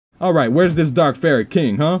Alright, where's this Dark Fairy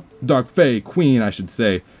King, huh? Dark Fae Queen, I should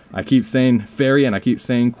say. I keep saying fairy and I keep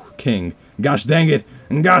saying king. Gosh dang it!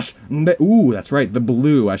 Gosh! Ooh, that's right, the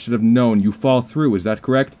blue. I should have known. You fall through, is that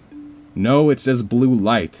correct? No, it's just blue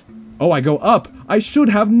light. Oh, I go up! I should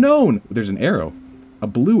have known! There's an arrow. A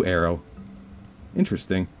blue arrow.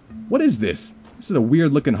 Interesting. What is this? This is a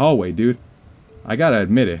weird looking hallway, dude. I gotta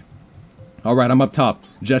admit it. Alright, I'm up top.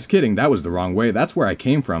 Just kidding, that was the wrong way. That's where I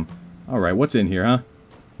came from. Alright, what's in here, huh?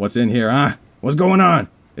 What's in here, huh? What's going on?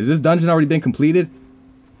 Is this dungeon already been completed?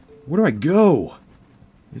 Where do I go?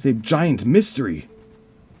 It's a giant mystery.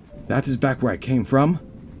 That is back where I came from.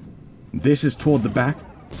 This is toward the back.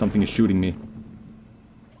 Something is shooting me.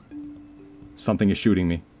 Something is shooting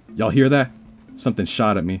me. Y'all hear that? Something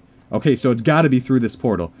shot at me. Okay, so it's gotta be through this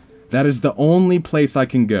portal. That is the only place I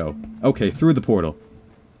can go. Okay, through the portal.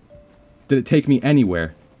 Did it take me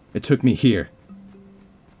anywhere? It took me here.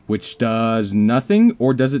 Which does nothing,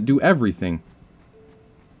 or does it do everything?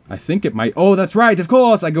 I think it might. Oh, that's right, of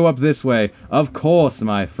course, I go up this way. Of course,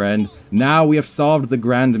 my friend. Now we have solved the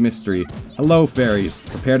grand mystery. Hello, fairies.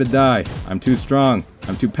 Prepare to die. I'm too strong.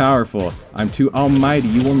 I'm too powerful. I'm too almighty.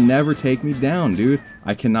 You will never take me down, dude.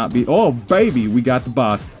 I cannot be. Oh, baby, we got the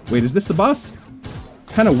boss. Wait, is this the boss?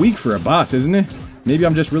 Kind of weak for a boss, isn't it? Maybe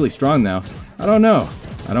I'm just really strong now. I don't know.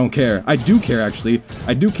 I don't care. I do care, actually.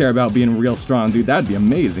 I do care about being real strong, dude. That'd be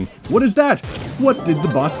amazing. What is that? What did the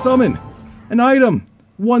boss summon? An item.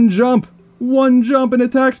 One jump and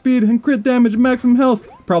attack speed and crit damage, maximum health.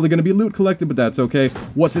 Probably gonna be loot collected, but that's okay.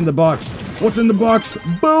 What's in the box? What's in the box?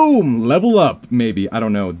 Boom! Level up, maybe. I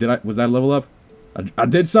don't know. Was that level up? I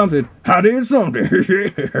did something. I did something.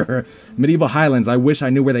 Medieval Highlands. I wish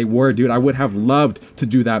I knew where they were, dude. I would have loved to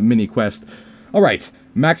do that mini quest. Alright.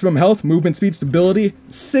 Maximum health, movement speed, stability,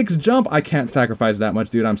 6 jump. I can't sacrifice that much,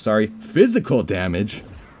 dude. I'm sorry. Physical damage.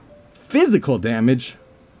 Physical damage?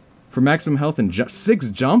 For maximum health and 6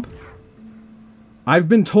 jump? I've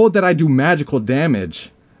been told that I do magical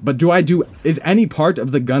damage. But is any part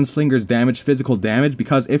of the Gunslinger's damage physical damage?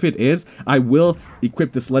 Because if it is, I will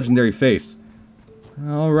equip this legendary face.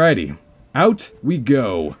 Alrighty. Out we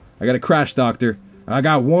go. I got a crash doctor. I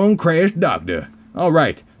got one crash doctor.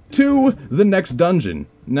 Alright. To the next dungeon.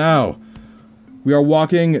 Now, we are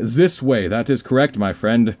walking this way. That is correct, my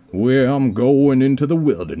friend. I'm going into the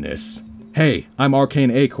wilderness. Hey, I'm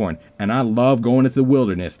ArcaneAcorn, and I love going into the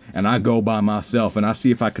wilderness, and I go by myself, and I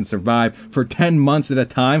see if I can survive for 10 months at a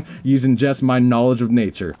time using just my knowledge of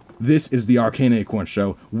nature. This is the ArcaneAcorn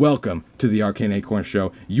Show. Welcome to the ArcaneAcorn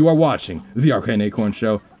Show. You are watching the ArcaneAcorn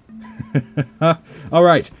Show.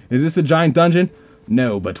 Alright, is this the giant dungeon?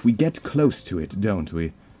 No, but we get close to it, don't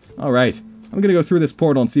we? Alright, I'm gonna go through this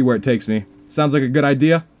portal and see where it takes me. Sounds like a good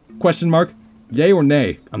idea? Question mark? Yay or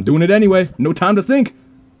nay? I'm doing it anyway. No time to think.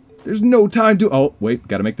 There's no time to— oh, wait,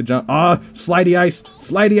 gotta make the jump. Ah, slidey ice!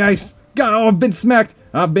 Slidey ice! God, oh, I've been smacked!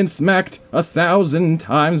 I've been smacked 1,000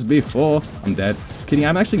 times before. I'm dead. Just kidding,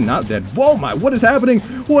 I'm actually not dead. Whoa, what is happening?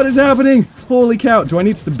 What is happening? Holy cow, do I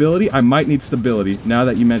need stability? I might need stability, now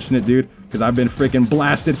that you mention it, dude. Because I've been freaking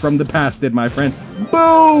blasted from the past, my friend.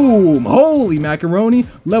 Boom! Holy macaroni!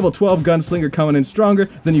 Level 12 Gunslinger coming in stronger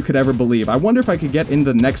than you could ever believe. I wonder if I could get in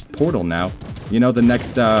the next portal now. You know, the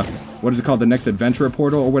next, what is it called? The next adventurer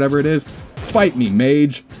portal or whatever it is? Fight me,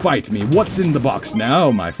 mage. Fight me. What's in the box now,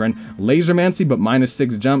 my friend? Lasermancy, but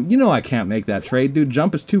 -6 jump. You know I can't make that trade, dude.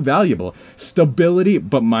 Jump is too valuable. Stability,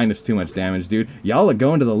 but minus too much damage, dude. Y'all are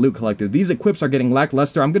going to the loot collector. These equips are getting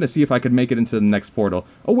lackluster. I'm gonna see if I could make it into the next portal.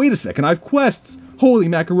 Oh, wait a second. I have quests. Holy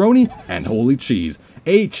macaroni and holy cheese.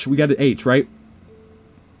 H. We got an H, right?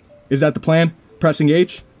 Is that the plan? Pressing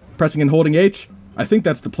H? Pressing and holding H? I think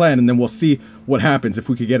that's the plan, and then we'll see what happens if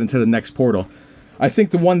we could get into the next portal. I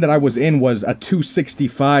think the one that I was in was a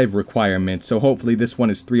 265 requirement, so hopefully this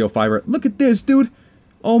one is 305. Look at this, dude!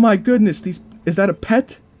 Oh my goodness, is that a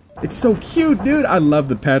pet? It's so cute, dude! I love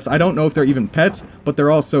the pets. I don't know if they're even pets, but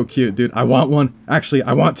they're all so cute, dude. I want one. Actually,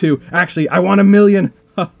 I want two. Actually, I want 1,000,000!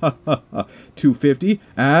 250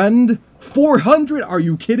 and 400! Are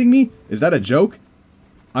you kidding me? Is that a joke?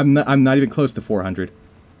 I'm not even close to 400.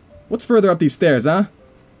 What's further up these stairs, huh?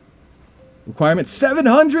 Requirement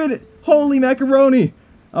 700! Holy macaroni!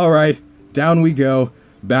 Alright, down we go.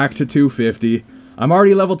 Back to 250. I'm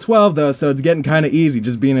already level 12 though, so it's getting kinda easy,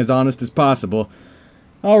 just being as honest as possible.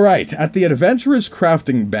 Alright, at the Adventurer's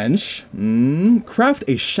Crafting Bench, craft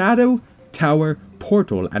a Shadow Tower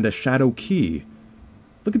Portal and a Shadow Key.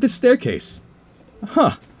 Look at this staircase.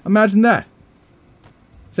 Huh, imagine that.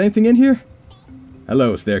 Is anything in here?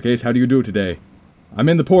 Hello, staircase, how do you do today? I'm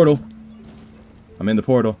in the portal. I'm in the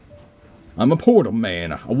portal. I'm a portal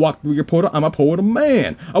man. I walk through your portal, I'm a portal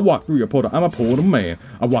man. I walk through your portal, I'm a portal man.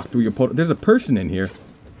 I walk through your portal. There's a person in here.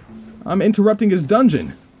 I'm interrupting his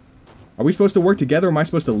dungeon. Are we supposed to work together or am I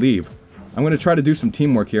supposed to leave? I'm going to try to do some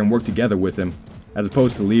teamwork here and work together with him, as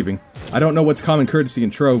opposed to leaving. I don't know what's common courtesy in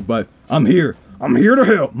Trove, but I'm here. I'm here to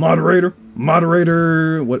help. Moderator.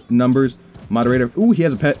 Moderator. What numbers? Moderator. Ooh, he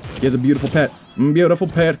has a pet. He has a beautiful pet. Beautiful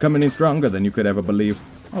pet coming in stronger than you could ever believe.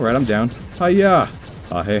 Alright, I'm down. Hiya.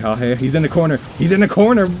 Ha hey, ha hey. He's in the corner. He's in the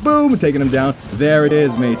corner. Boom. Taking him down. There it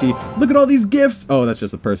is, matey. Look at all these gifts. Oh, that's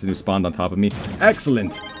just the person who spawned on top of me.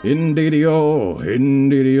 Excellent. Indeedio.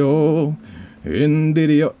 Indeedio.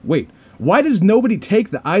 Indeedio. Wait. Why does nobody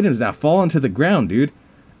take the items that fall onto the ground, dude?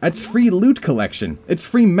 That's free loot collection. It's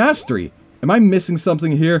free mastery. Am I missing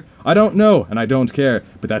something here? I don't know, and I don't care.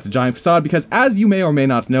 But that's a giant facade because, as you may or may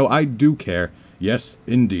not know, I do care. Yes,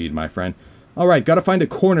 indeed, my friend. Alright, gotta find a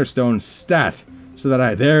cornerstone stat. So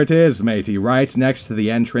that there it is, matey, right next to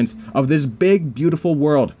the entrance of this big, beautiful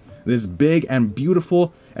world. This big and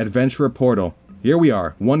beautiful adventurer portal. Here we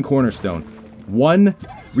are, one cornerstone. One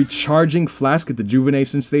recharging flask at the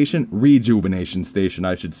rejuvenation station,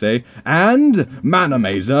 I should say. And mana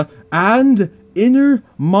mesa, and inner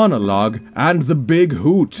monologue, and the big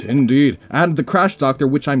hoot, indeed. And the crash doctor,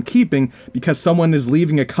 which I'm keeping because someone is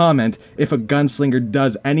leaving a comment if a gunslinger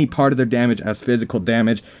does any part of their damage as physical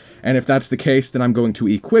damage. And if that's the case, then I'm going to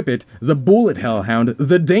equip it, the bullet hellhound,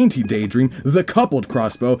 the dainty daydream, the coupled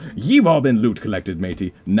crossbow. You've all been loot collected,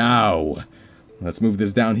 matey. Now, let's move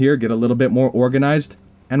this down here, get a little bit more organized.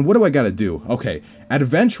 And what do I gotta do? Okay,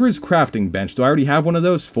 adventurer's crafting bench. Do I already have one of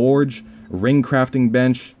those? Forge, ring crafting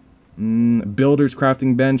bench, builder's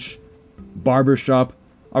crafting bench, barber shop.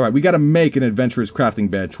 Alright, we gotta make an adventurer's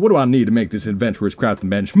crafting bench. What do I need to make this adventurer's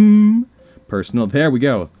crafting bench? Personal, there we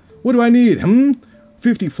go. What do I need?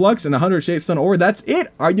 50 flux and 100 shapestone ore, that's it?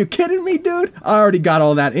 Are you kidding me, dude? I already got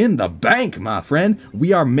all that in the bank, my friend.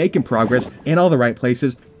 We are making progress in all the right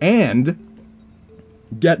places, and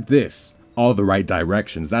get this, all the right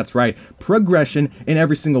directions. That's right, progression in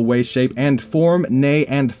every single way, shape, and form, nay,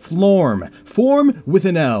 and florm. Form with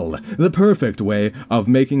an L, the perfect way of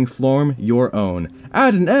making florm your own.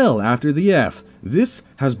 Add an L after the F. This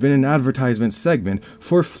has been an advertisement segment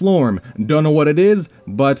for Florm. Don't know what it is,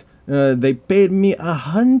 but they paid me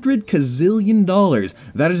 $100 gazillion.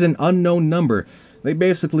 That is an unknown number. They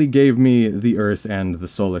basically gave me the Earth and the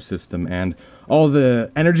solar system and all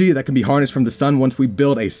the energy that can be harnessed from the sun once we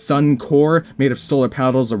build a sun core made of solar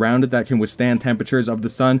panels around it that can withstand temperatures of the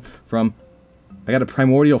sun from... I got a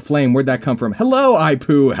primordial flame. Where'd that come from? Hello,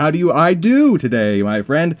 Ipu. How do I do today, my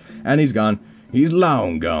friend? And he's gone. He's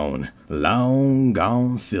long gone. Long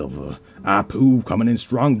gone silver. Apu coming in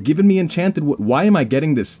strong, giving me enchanted wood. Why am I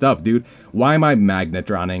getting this stuff, dude? Why am I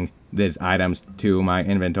magnetronning these items to my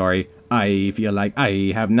inventory? I feel like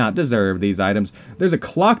I have not deserved these items. There's a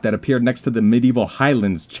clock that appeared next to the Medieval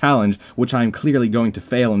Highlands challenge, which I'm clearly going to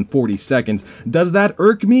fail in 40 seconds. Does that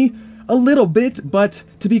irk me? A little bit, but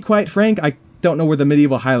to be quite frank, I don't know where the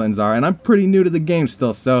Medieval Highlands are, and I'm pretty new to the game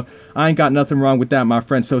still, so I ain't got nothing wrong with that, my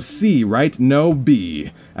friend. So C, right? No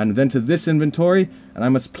B. And then to this inventory, and I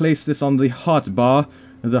must place this on the hot bar,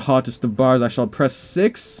 the hottest of bars. I shall press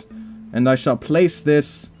 6, and I shall place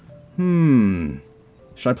this...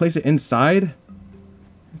 Should I place it inside?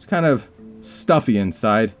 It's kind of stuffy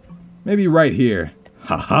inside. Maybe right here.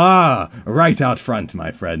 Haha! Right out front,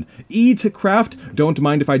 my friend. E to craft. Don't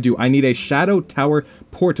mind if I do. I need a shadow tower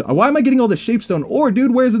portal. Why am I getting all the shapestone ore,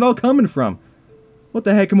 dude? Where's it all coming from? What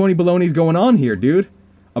the heckamoni baloney's going on here, dude?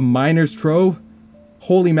 A miner's trove?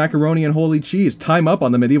 Holy macaroni and holy cheese. Time up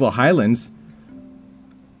on the Medieval Highlands.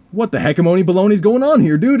 What the heckamoni baloney's going on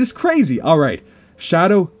here, dude? It's crazy. Alright.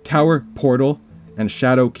 Shadow tower portal and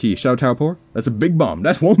shadow key. Shadow tower portal? That's a big bomb.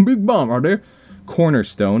 That's one big bomb, right there.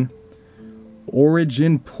 Cornerstone.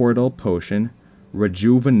 Origin portal potion.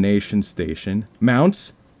 Rejuvenation station.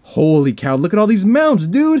 Mounts. Holy cow, look at all these mounts,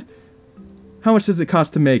 dude! How much does it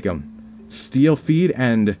cost to make them? Steel feed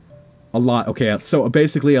and a lot. Okay, so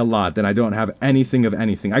basically a lot. Then I don't have anything of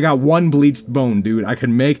anything. I got one bleached bone, dude. I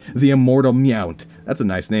can make the immortal Mount. That's a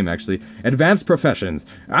nice name, actually. Advanced professions.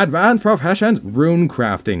 Advanced professions. Rune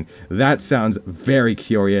crafting. That sounds very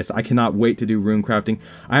curious. I cannot wait to do rune crafting.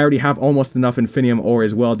 I already have almost enough infinium ore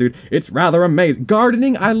as well, dude. It's rather amazing.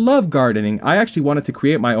 Gardening. I love gardening. I actually wanted to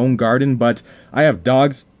create my own garden, but I have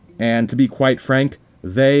dogs, and to be quite frank,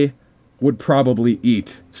 they would probably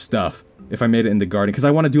eat stuff if I made it in the garden, because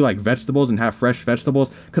I want to do like vegetables and have fresh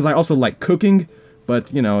vegetables, because I also like cooking.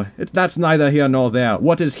 But, you know, that's neither here nor there.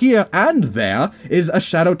 What is here and there is a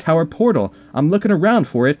shadow tower portal. I'm looking around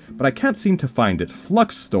for it, but I can't seem to find it.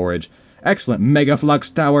 Flux storage. Excellent. Mega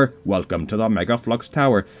Flux Tower. Welcome to the Mega Flux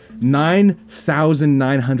Tower.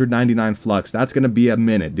 9,999 flux. That's gonna be a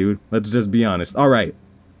minute, dude. Let's just be honest. Alright.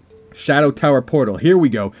 Shadow Tower Portal. Here we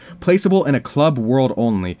go. Placeable in a club world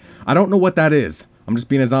only. I don't know what that is. I'm just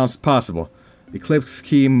being as honest as possible. Eclipse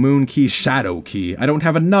Key, Moon Key, Shadow Key. I don't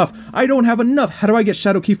have enough. I don't have enough. How do I get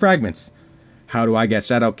Shadow Key fragments? How do I get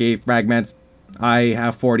Shadow Key fragments? I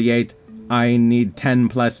have 48. I need 10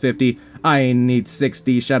 plus 50. I need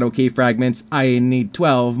 60 Shadow Key fragments. I need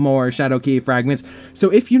 12 more Shadow Key fragments.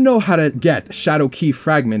 So if you know how to get Shadow Key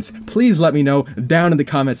fragments, please let me know down in the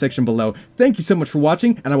comment section below. Thank you so much for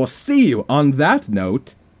watching, and I will see you on that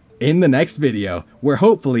note in the next video, where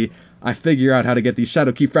hopefully I figure out how to get these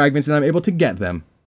Shadow Key fragments and I'm able to get them.